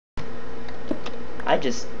I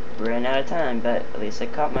just ran out of time, but at least I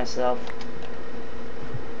caught myself.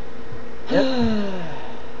 Yep.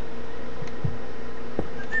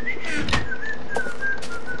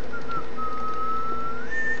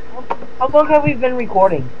 How long have we been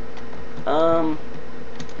recording?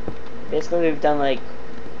 Basically we've done like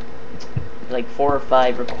 4 or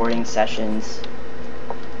 5 recording sessions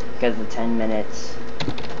because of the 10 minutes.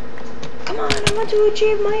 Come on, I want to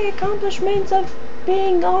achieve my accomplishments of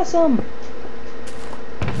being awesome.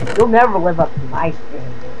 You'll never live up to my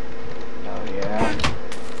standard. Oh yeah?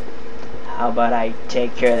 How about I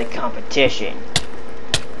take care of the competition?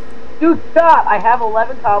 Dude, stop! I have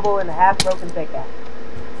 11 cobble and a half broken pickaxe.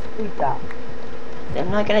 Please stop. I'm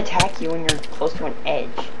not gonna attack you when you're close to an edge.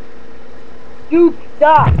 Dude,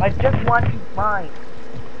 stop! I just want you mine.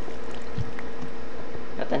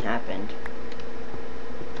 Nothing happened.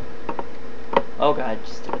 Oh god,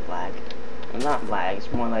 just stupid lag. Well, not lag,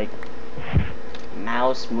 it's more like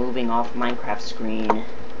mouse moving off Minecraft screen,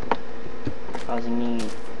 causing me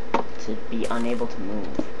to be unable to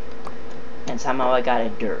move. And somehow I got a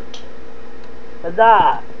dirt.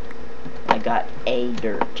 Huzzah! I got a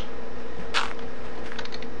dirt.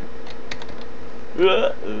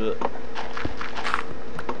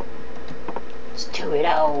 It's too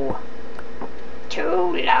low.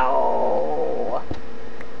 Too low.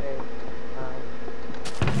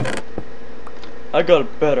 I got a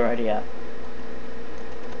better idea.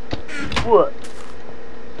 What?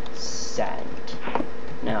 Sand.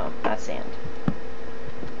 No, not sand.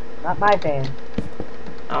 Not my fan.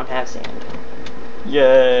 I don't have sand.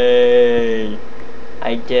 Yay!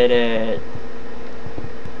 I did it.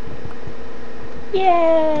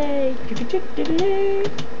 Yay!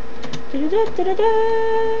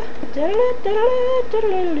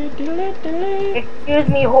 Excuse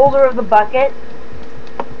me, holder of the bucket.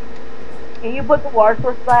 Can you put the water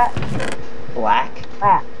source back? Black?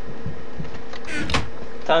 Back.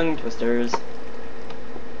 Tongue twisters.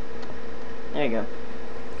 There you go.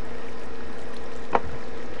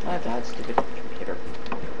 Oh god, stupid computer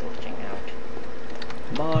glitching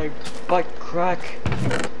out. My butt crack.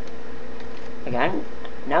 Again,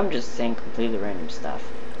 now I'm just saying completely random stuff.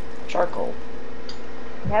 Charcoal.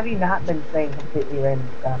 Have you not been saying completely random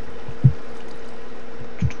stuff?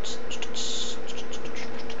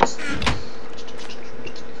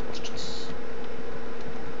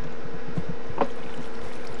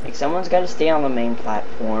 Like, someone's got to stay on the main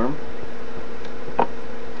platform.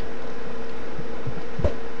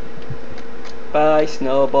 Bye,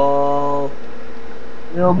 Snowball.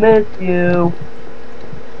 We'll miss you.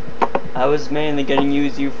 I was mainly gonna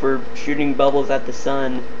use you for shooting bubbles at the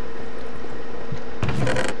sun.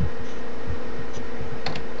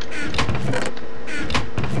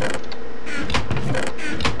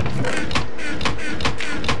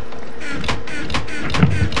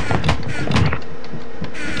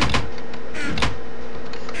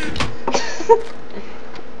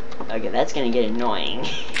 Okay, that's gonna get annoying.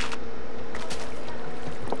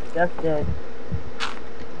 Just did.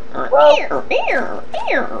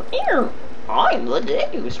 I'm the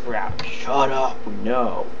Deku Sprout. Shut up.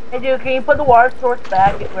 No. Hey dude, can you put the water source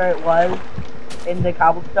back at where it was? In the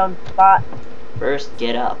cobblestone spot? First,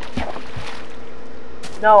 get up.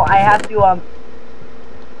 No, I have to,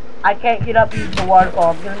 I can't get up using the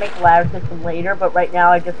waterfall. I'm gonna make a ladder system later, but right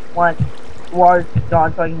now I just want the water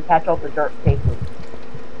gone so I can catch all the dirt safely.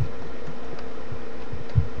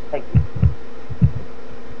 Thank you.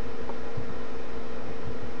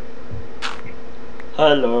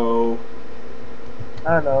 Hello. I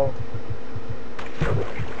don't know.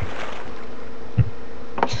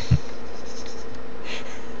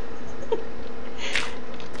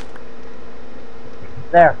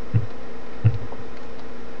 There.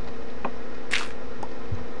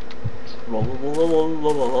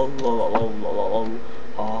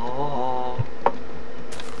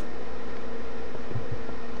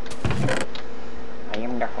 I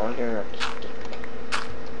am the holder of stick.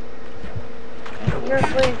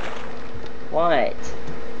 Seriously? What?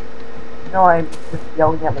 No, I'm just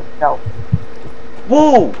yelling at myself.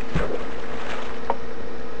 Whoa!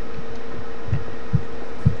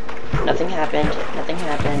 Nothing happened. Nothing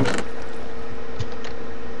happened.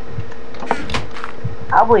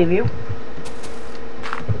 I'll believe you.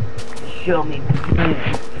 Show me.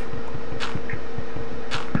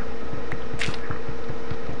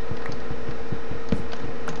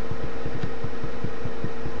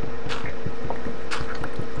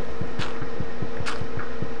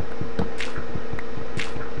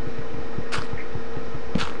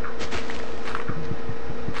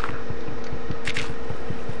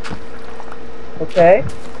 Okay.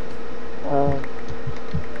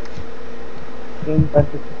 getting a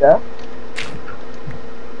bunch of stuff.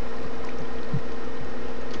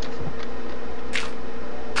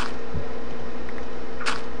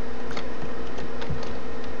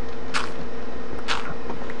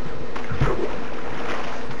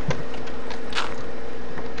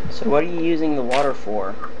 So what are you using the water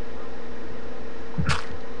for?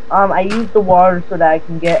 I use the water so that I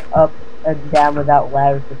can get up and down without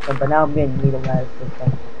ladder system, but now I'm gonna need a ladder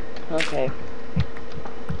system. Okay.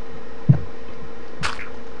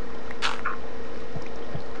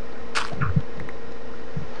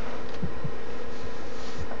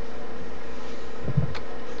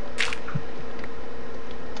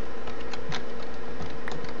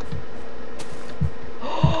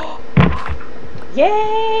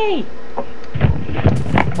 Yay!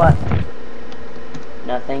 What?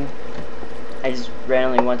 Nothing. I just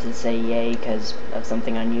randomly wanted to say yay because of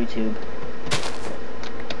something on YouTube.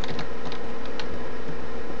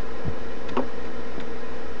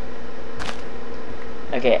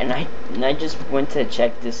 Okay, and I just went to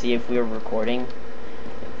check to see if we were recording.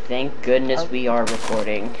 Thank goodness we are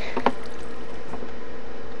recording.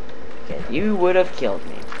 Okay, you would have killed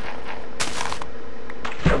me.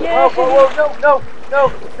 Whoa, whoa, whoa, no, no,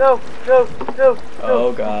 no, no, no, no.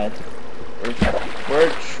 Oh god. We're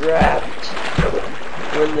trapped.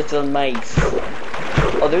 We're little mice.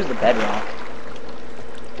 Oh, there's the bedrock.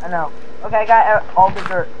 I know. Okay, I got all the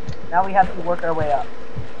dirt. Now we have to work our way up.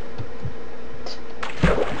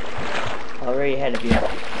 Already ahead of you.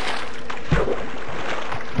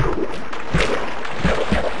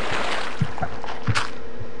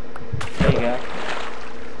 There you go.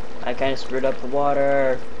 I kind of screwed up the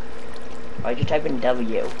water. Why'd you type in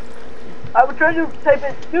W? I was trying to type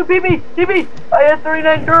in Dude, TP! I had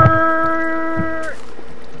 39 dirt!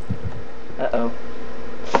 Uh-oh.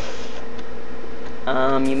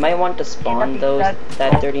 You might want to spawn that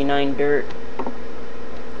 39 dirt.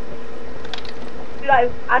 Dude,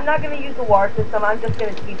 I'm not gonna use the water system, I'm just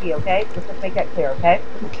gonna TP, okay? Let's just make that clear, okay?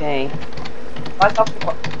 Okay. Back off the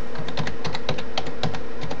water.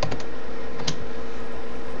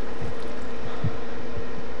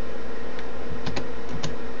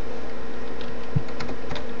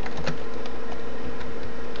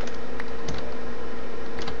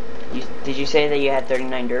 Did you say that you had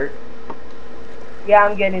 39 dirt? Yeah,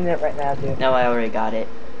 I'm getting it right now, dude. No, I already got it.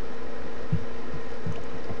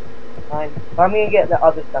 Fine. But I'm gonna get the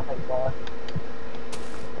other stuff I saw.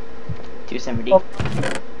 270. Well,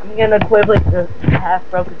 I'm gonna equivalent the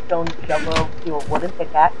half-broken stone shovel to a wooden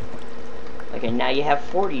pickaxe. Okay, now you have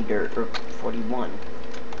 40 dirt, or 41.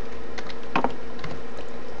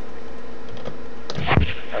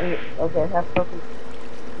 Okay, half-broken.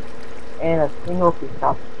 And a single piece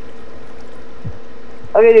top.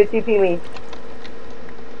 Okay, dude, TP me.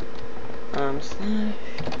 Slash.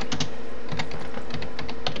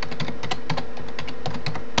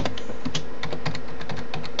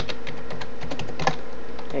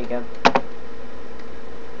 There you go.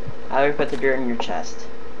 How do we put the dirt in your chest?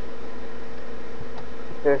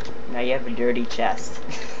 Sure. Now you have a dirty chest.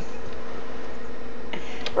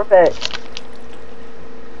 Perfect.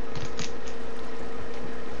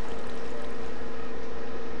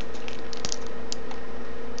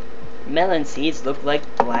 Melon seeds look like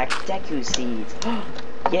black Deku seeds.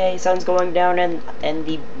 Yay, sun's going down and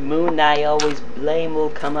the moon that I always blame will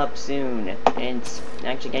come up soon. And it's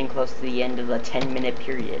actually getting close to the end of the 10-minute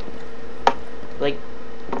period. Like,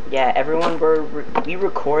 yeah, everyone, we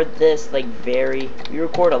record this, like, we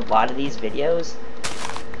record a lot of these videos.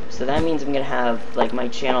 So that means I'm gonna have, like, my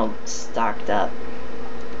channel stocked up.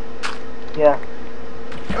 Yeah.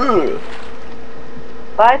 Ugh.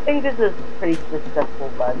 But I think this is a pretty successful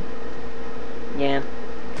run. Yeah.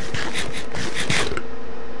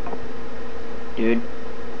 Dude.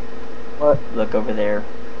 What? Look over there.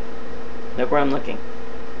 Look where I'm looking.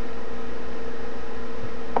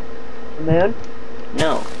 The moon?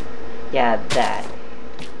 No. Yeah, that.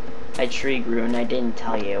 A tree grew and I didn't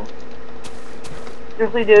tell you.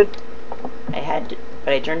 Seriously, dude? I had to,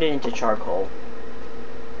 but I turned it into charcoal.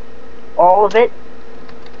 All of it?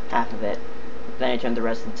 Half of it. Then I turned the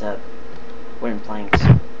rest into wooden planks.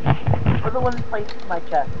 Or the one placed in my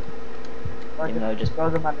chest? Or just throw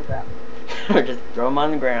them on the ground? Or just throw them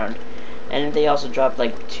on the ground. And they also dropped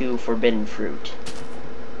like 2 forbidden fruit.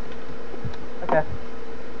 Okay.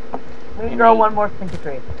 Let me throw one more stinky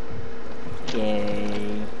tree.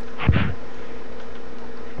 Yay.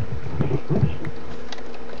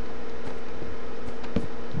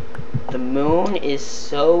 The moon is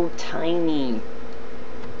so tiny.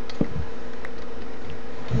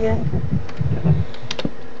 Yeah.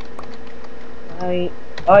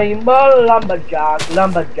 I'm a lumberjack.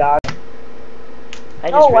 I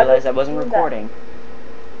just No, realized I wasn't recording.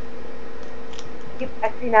 Keep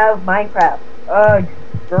Xing out of Minecraft. Ugh,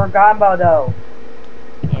 you're a gombo though.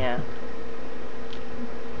 Yeah.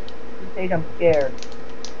 You say I'm scared.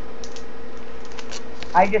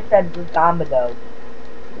 I just said you're gombo though.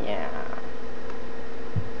 Yeah.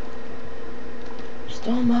 Just,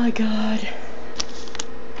 oh my god.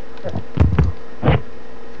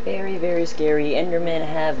 Very, very scary. Endermen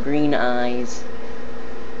have green eyes.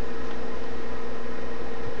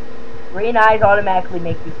 Green eyes automatically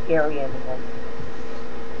make you scary Enderman.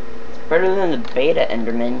 Better than the beta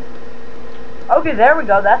Enderman. Okay, there we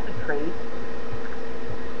go. That's a treat.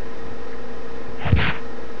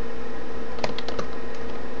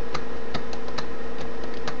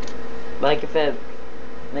 Like if it,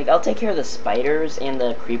 like I'll take care of the spiders and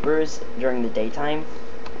the creepers during the daytime.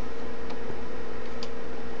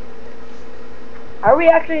 Are we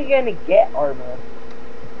actually gonna get armor?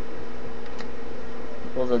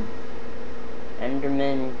 Well, the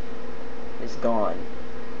Enderman is gone.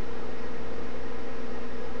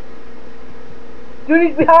 Dude,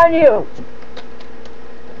 he's behind you!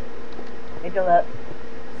 Angel up.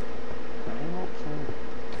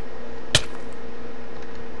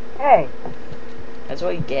 Hey. That's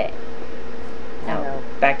what you get. Now, know.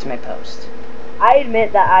 back to my post. I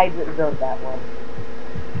admit that I built that one.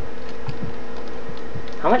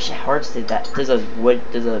 How much hearts does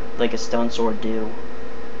like a stone sword do?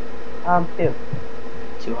 2.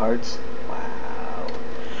 2 hearts? Wow.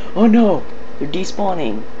 Oh no! They're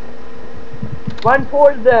despawning. Run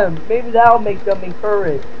towards them. Maybe that'll make them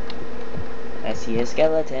encouraged. I see a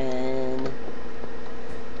skeleton.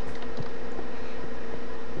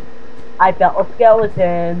 I felt a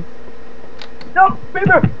skeleton. No,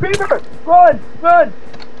 creeper! Creeper! Run! Run!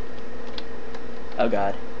 Oh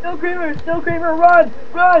god. Still creeper! Still creeper! Run!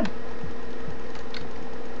 Run!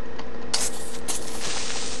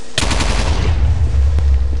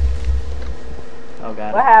 Oh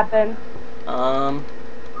god. What happened?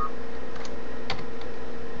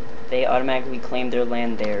 They automatically claim their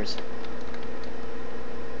land theirs.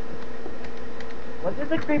 What did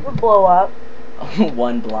the creeper blow up?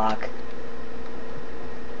 1 block.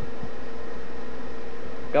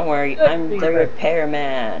 Don't worry, Good I'm the creeper.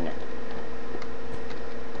 repairman.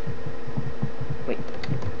 Wait.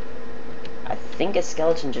 I think a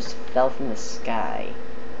skeleton just fell from the sky.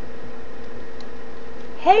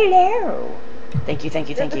 Hello! Thank you, thank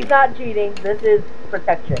you, thank This you. is not cheating. This is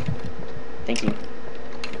protection. Thank you.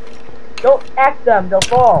 Don't act them. They'll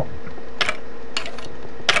fall.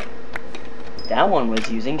 That one was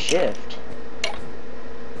using shift.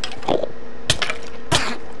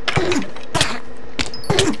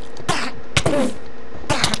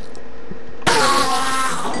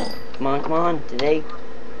 Come on, come on. Did they?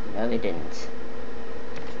 No, they didn't.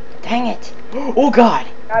 Dang it! Oh god!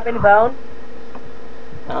 Have any bone?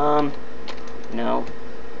 No.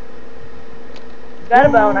 Got a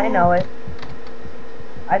bone. I know it.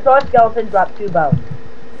 I saw a skeleton drop 2 bones.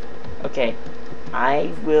 Okay,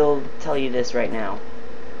 I will tell you this right now.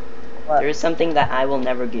 What? There is something that I will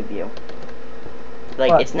never give you.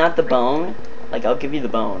 Like, What? it's not the bone. Like, I'll give you the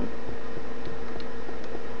bone.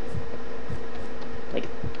 Like,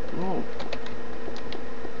 ooh.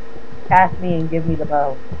 Pass me and give me the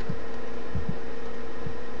bone.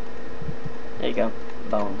 There you go.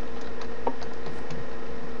 Bone.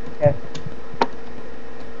 Okay.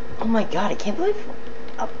 Oh my god, I can't believe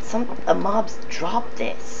a mob's dropped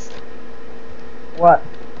this. What?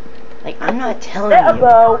 Like, I'm not telling Is it a you.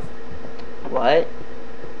 bow? What?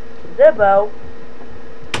 Is it a bow?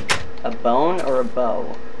 A bone or a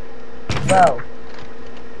bow? Bow.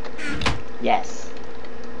 Yes.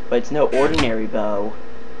 But it's no ordinary bow.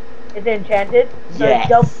 Is it enchanted? So Yes.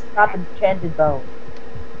 don't drop enchanted bone.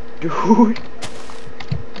 Dude.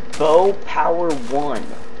 Bow power 1.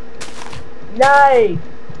 Nice!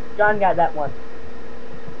 John got that one.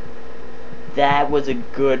 That was a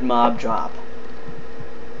good mob drop.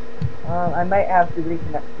 I might have to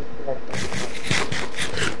reconnect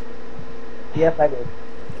this. Yes, I did.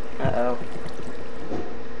 Uh-oh.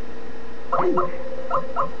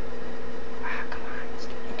 Ah, come on, let's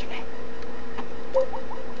do internet.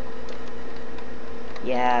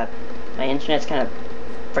 Yeah, my internet's kind of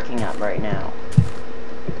freaking up right now.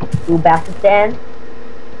 Uzbekistan.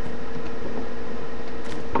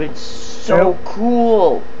 But it's so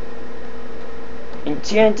cool!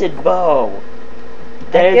 Enchanted bow.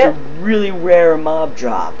 That is a really rare mob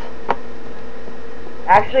drop.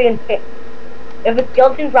 Actually, if a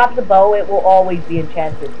skeleton drops a bow, it will always be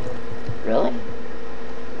enchanted. Really?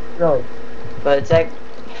 Really. But it's like,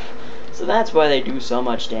 so that's why they do so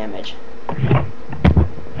much damage.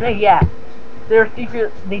 Yeah.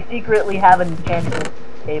 They secretly have an enchantment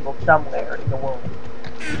table somewhere in the world.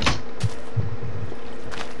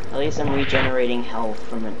 At least I'm regenerating health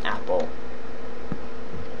from an apple.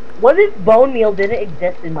 What if bone meal didn't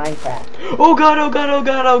exist in Minecraft? Oh god, oh god, oh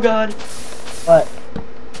god, oh god! What?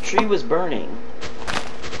 Tree was burning.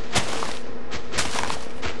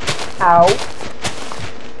 How?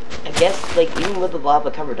 I guess, like, even with the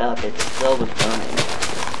lava covered up, it still was burning.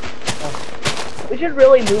 We should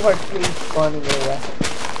really move our tree spawning area.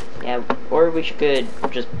 Yeah, or we could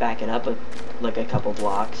just back it up like a couple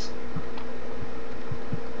blocks.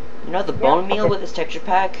 You know the bone meal with this texture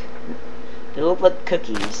pack? They look like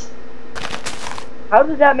cookies. How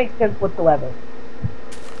does that make sense whatsoever?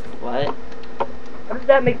 What? How does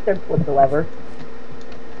that make sense whatsoever?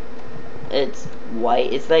 It's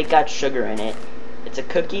white. It's like got sugar in it. It's a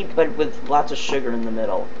cookie, but with lots of sugar in the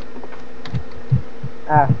middle.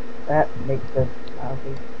 Ah, that makes sense.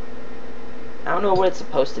 Okay. I don't know what it's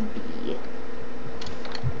supposed to be.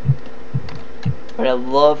 But I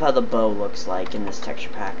love how the bow looks like in this texture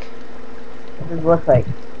pack. What does it look like?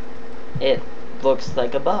 It looks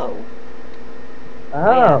like a bow.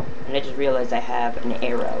 Oh. Yeah. And I just realized I have an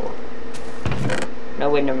arrow.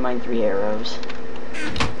 No, wait, never mind, 3 arrows.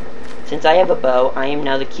 Since I have a bow, I am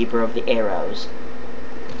now the keeper of the arrows.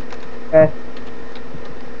 Okay.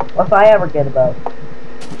 What if I ever get a bow?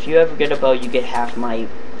 If you ever get a bow, you get half my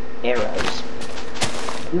arrows.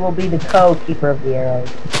 You will be the co-keeper of the arrows.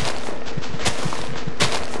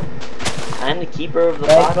 I'm the keeper of the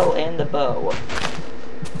bottle and the bow.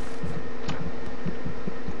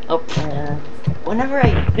 Oh, whenever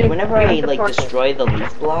I like destroy the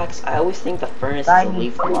leaf blocks, I always think the furnace is a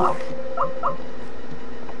leaf block.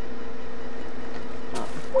 Oh.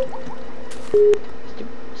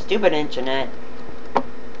 Stupid internet.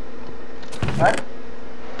 What?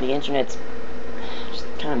 The internet's just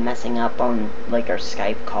kind of messing up on like our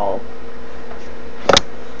Skype call.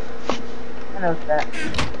 I know that.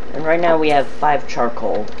 And right now we have 5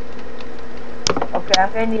 charcoal. Okay,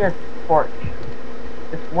 I'm gonna need a torch.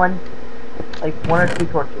 Just one, like 1 or 2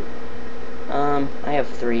 torches. I have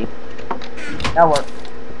 3. That works.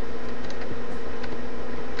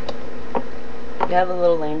 You have a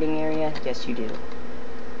little landing area? Yes, you do.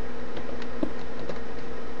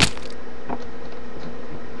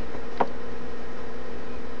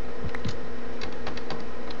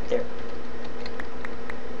 There.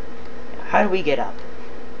 How do we get up?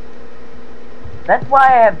 That's why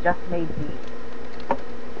I have just made these.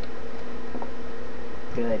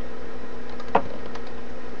 Good.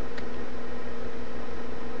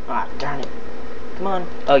 Ah, darn it. Come on.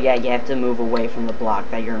 Oh yeah, you have to move away from the block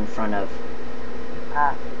that you're in front of.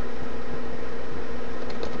 Ah.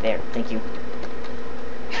 There, thank you.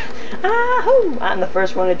 Ahoo! I'm the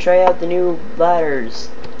first one to try out the new ladders.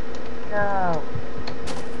 No.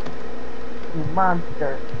 You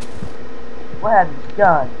monster. What have you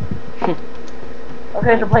done?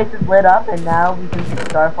 Okay, the place is lit up and now we can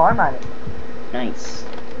start a farm on it. Nice.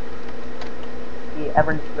 See,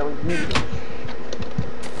 everyone's really used it.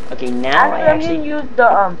 Okay, now I'm gonna use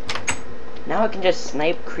the now I can just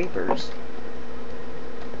snipe creepers.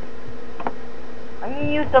 I'm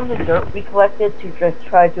gonna use some of the dirt we collected to just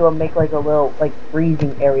try to make like a little like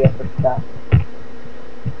freezing area for stuff.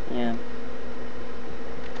 Yeah.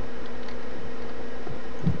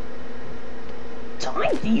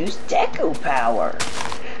 Time to use deco power.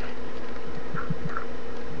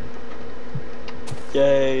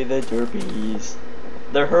 Yay, the derpies.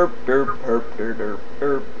 The herp derp herp derp derp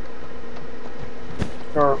herp.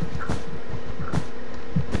 Dirt.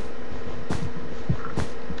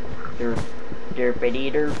 Derp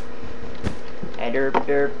derpity derp. A derp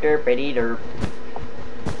derp derpity derp.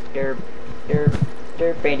 Derp derp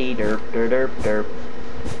derpity derp derp derp derp.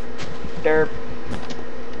 Derp.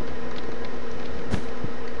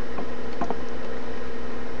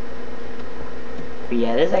 But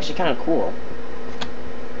yeah, this is actually kind of cool.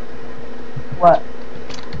 What?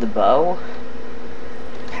 The bow.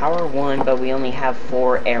 Power 1, but we only have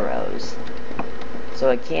 4 arrows. So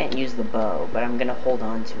I can't use the bow, but I'm gonna hold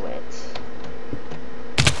on to it.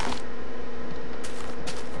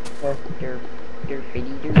 Derp,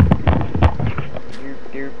 derpity derp. Derp,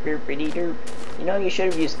 derp, derpity derp. You know, you should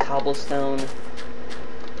have used cobblestone.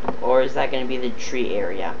 Or is that gonna be the tree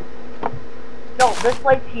area? No, this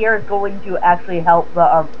place here is going to actually help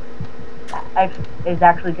the is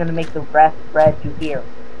actually going to make the rest spread to here,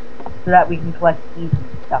 so that we can collect easy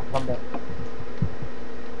stuff from it.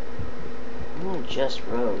 Moon just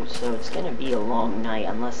rose, so it's gonna be a long night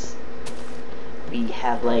unless we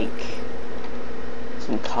have like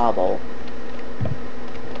some cobble.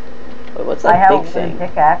 Wait, what's that big thing? I have a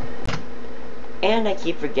pickaxe. And I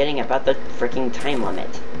keep forgetting about the freaking time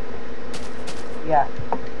limit. Yeah.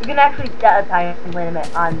 You can actually set a time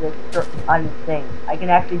limit on this thing. I can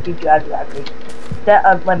actually teach you how to actually set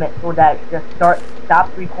a limit so that it just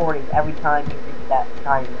stops recording every time you reach that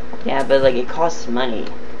time limit. Yeah, but like it costs money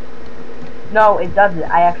No, it doesn't.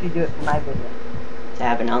 I actually do it for my video. to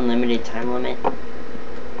have an unlimited time limit.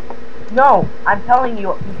 No, I'm telling you,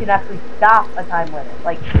 you can actually stop a time limit.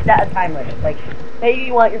 Like, set a time limit. Like, say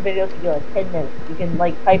you want your videos to be like 10 minutes. You can,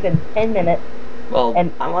 like, type in 10 minutes. Well,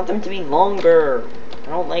 and I want them to be longer. I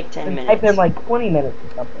don't like 10 minutes. Type in, like, 20 minutes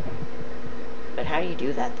or something. But how do you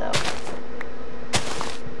do that, though?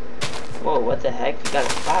 Whoa, what the heck? You got a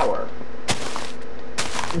flower.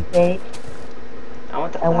 Okay? I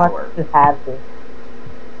want the I flower. want to have this.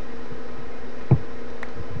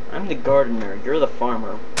 I'm the gardener. You're the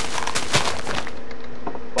farmer.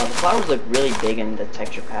 Wow, the flowers look really big in the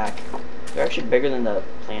texture pack. They're actually bigger than the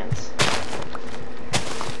plants.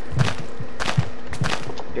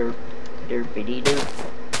 Derp, derpity derp.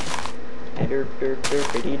 Derp, derp,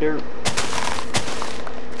 derpity derp.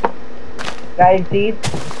 Guys, seeds?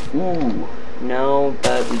 Ooh, no,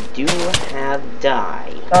 but we do have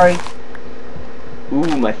dye. Sorry.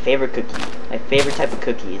 Ooh, my favorite cookie. My favorite type of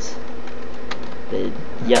cookies. The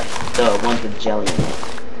ones with jelly in it.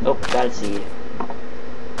 Oh, got a seed.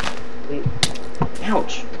 Wait.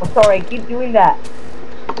 Ouch. I'm sorry, I keep doing that.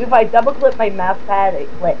 If I double click my mouse pad, it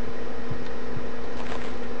clicks.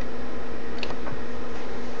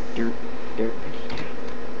 Derp, derp.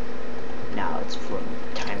 Now it's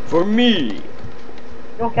time for me.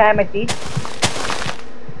 You okay, have my seeds?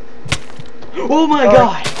 Oh my Sorry.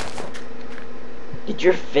 god! Did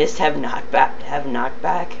your fist have knockback?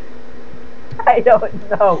 I don't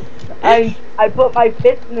know. I put my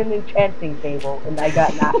fist in an enchanting table and I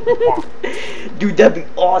got knocked back. Dude, that'd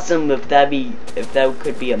be awesome if that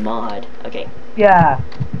could be a mod. Okay. Yeah.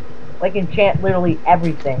 Like enchant literally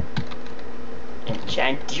everything.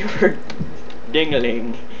 Enchant your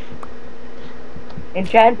dingling.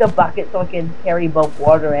 Enchant the bucket so it can carry both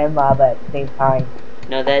water and lava at the same time.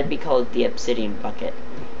 No, that'd be called the obsidian bucket.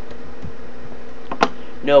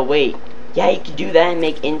 No, wait. Yeah, you could do that and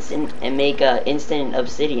make instant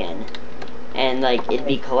obsidian, and like it'd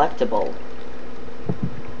be collectible.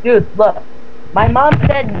 Dude, look. My mom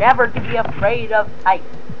said never to be afraid of heights.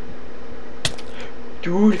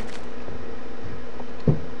 Dude.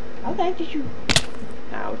 How the heck did you...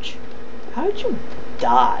 Ouch. How did you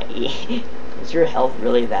die? Is your health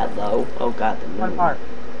really that low? Oh god, the moon. One heart.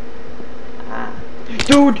 Ah.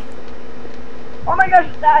 Dude! Oh my gosh,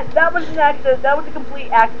 that was an accident. That was a complete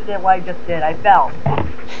accident what I just did. I fell.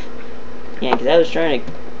 Yeah, because I was trying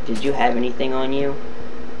to... Did you have anything on you?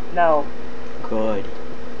 No. Good.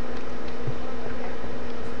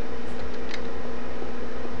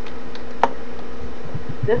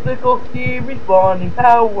 Difficulty responding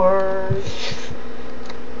powers.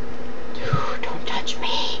 Dude, don't touch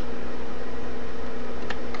me.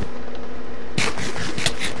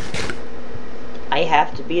 I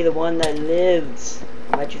have to be the one that lives.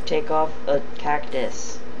 Why'd you take off a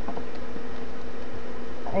cactus?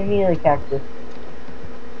 I need a cactus.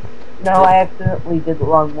 No, I accidentally did the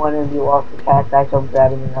wrong one and you lost the cactus, so I'm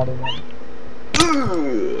grabbing another one.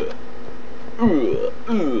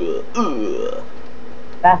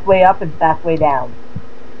 Fast way up and fast way down.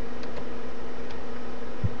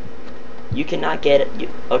 You cannot get it.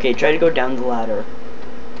 Okay, try to go down the ladder.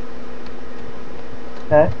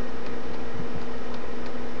 Okay?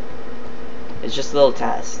 It's just a little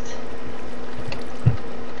test.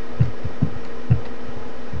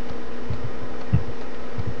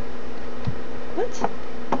 What?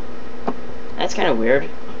 That's kind of weird.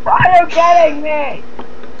 Are you kidding me?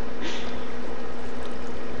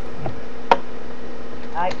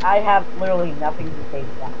 I have literally nothing to say to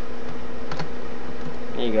that.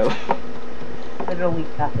 There you go. Literally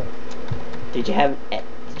nothing. Did you have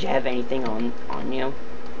anything on you?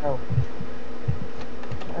 No.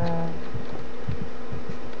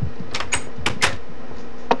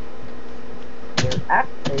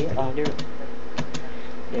 Actually,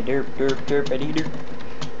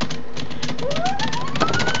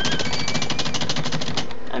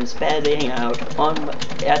 I'm spazzing out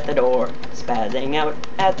at the door. Spazzing out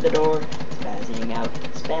at the door. Spazzing out,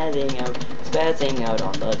 spazzing out, spazzing out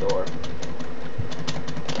on the door.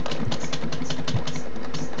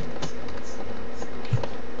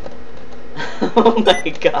 Oh my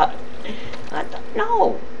god.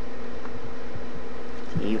 No!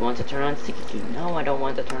 You want to turn on sticky key? No, I don't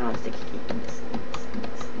want to turn on sticky key.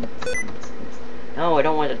 No, I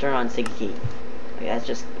don't want to turn on sticky key. Okay, that's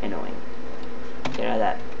just annoying. Get out of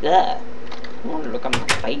that. Ugh. I want to look at my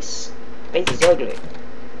face. Face is ugly.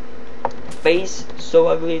 Face so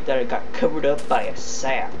ugly that it got covered up by a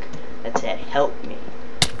sack that said "Help me."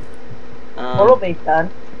 Portal base done.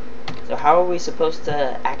 So how are we supposed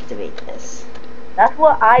to activate this? That's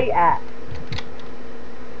what I asked.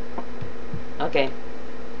 Okay.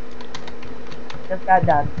 Just got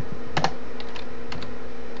done.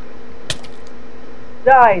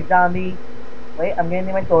 Die, zombie. Wait, I'm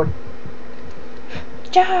getting my sword.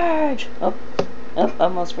 Charge! Oh,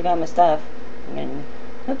 almost forgot my stuff.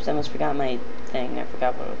 Oops, almost forgot my thing. I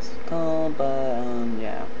forgot what it's called, but,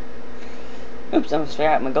 yeah. Oops, almost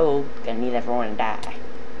forgot my gold. Gonna need everyone to die.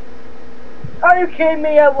 Are you kidding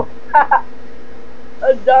me? A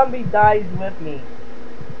zombie dies with me.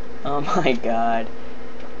 Oh my god.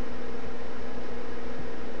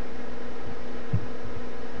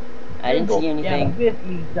 I didn't see anything. Down with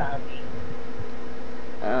me, zombie.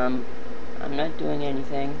 I'm not doing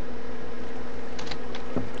anything.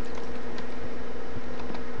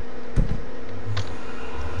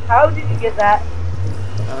 How did you get that?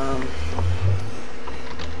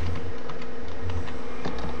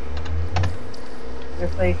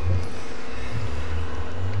 Seriously?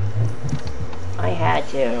 I had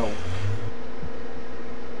to.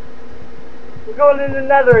 We're going in the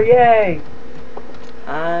nether, yay!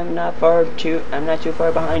 I'm not too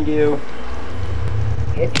far behind you.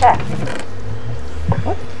 Get checked.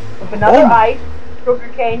 What? With another ice,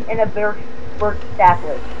 sugarcane, and a birch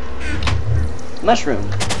sapling. Mushroom.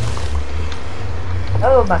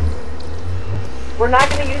 Oh, mushroom. We're not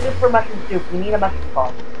going to use this for mushroom soup. We need a mushroom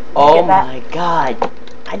farm. Oh my god.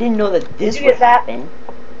 I didn't know that this would happen.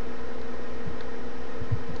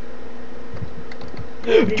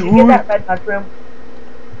 Did you get that red mushroom?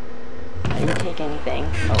 I didn't take anything.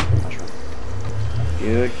 Oh, mushroom.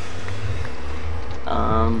 Dude.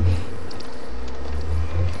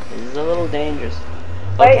 This is a little dangerous.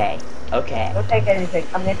 Wait. Okay. Okay. Don't take anything.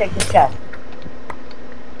 I'm going to take this chest.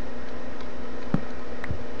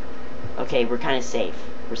 Okay, we're kind of safe.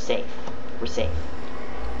 We're safe. We're safe.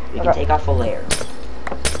 We can Okay. take off a layer.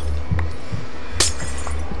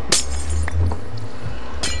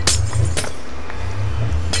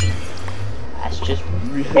 That's just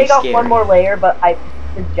really Take scary. off one more layer, but I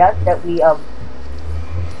suggest that we,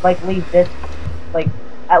 like, leave this, like,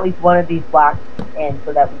 at least one of these blocks in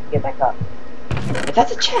so that we can get back up. But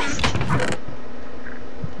that's a chest!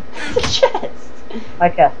 That's a chest! My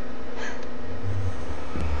chest.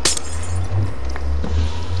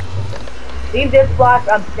 Leave this block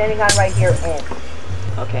I'm standing on right here in.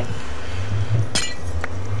 Okay.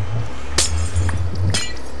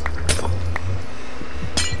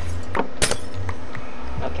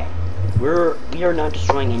 Okay. We are not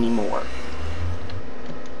destroying anymore.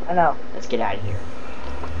 I know. Let's get out of here.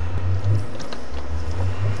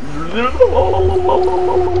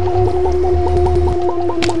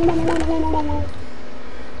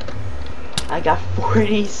 I got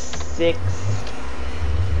 46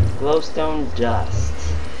 glowstone dust.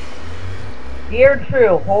 Dear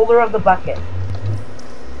True, holder of the bucket.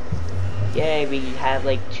 Yay, we have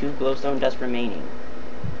like 2 glowstone dust remaining.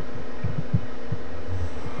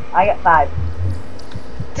 I got 5.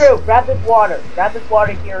 True, grab this water. Grab this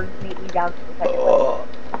water here and meet me down to the second layer.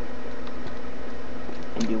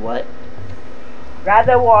 And do what? Grab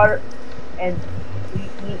that water and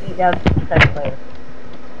meet me down to the second layer.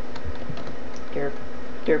 Derp,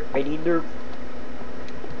 derp, righty, derp.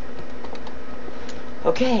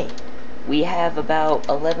 Okay, we have about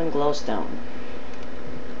 11 glowstone.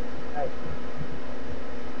 Right.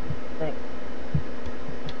 Thanks.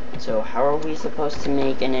 So how are we supposed to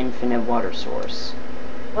make an infinite water source?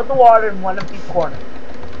 Put the water in one of these corners.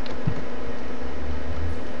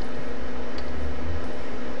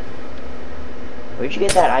 Where'd you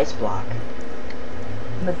get that ice block?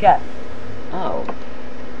 In the chest. Oh.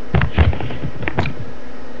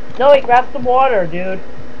 No, wait, grab some water, dude.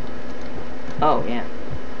 Oh, yeah.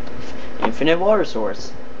 Infinite water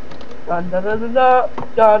source. Dun da da da da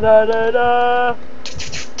da da da da.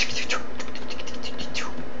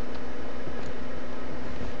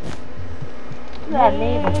 That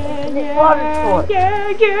name is Infinite Water Source.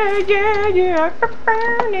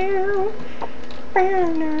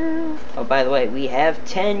 Oh, by the way, we have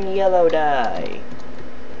 10 yellow dye.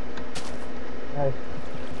 Nice.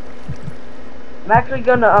 I'm actually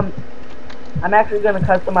gonna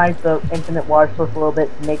customize the Infinite Water Source a little bit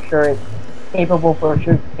to make sure it's capable for a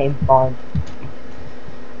sugarcane farm.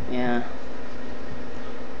 Yeah.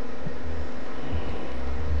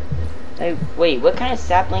 Hey, wait, what kind of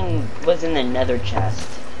sapling was in the nether chest?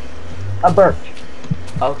 A birch.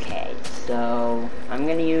 Okay, so I'm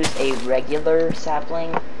gonna use a regular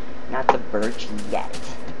sapling, not the birch yet.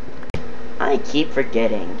 I keep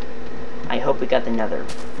forgetting. I hope we got the nether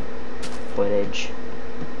footage.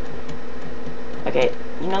 Okay,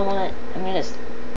 you know what? I'm gonna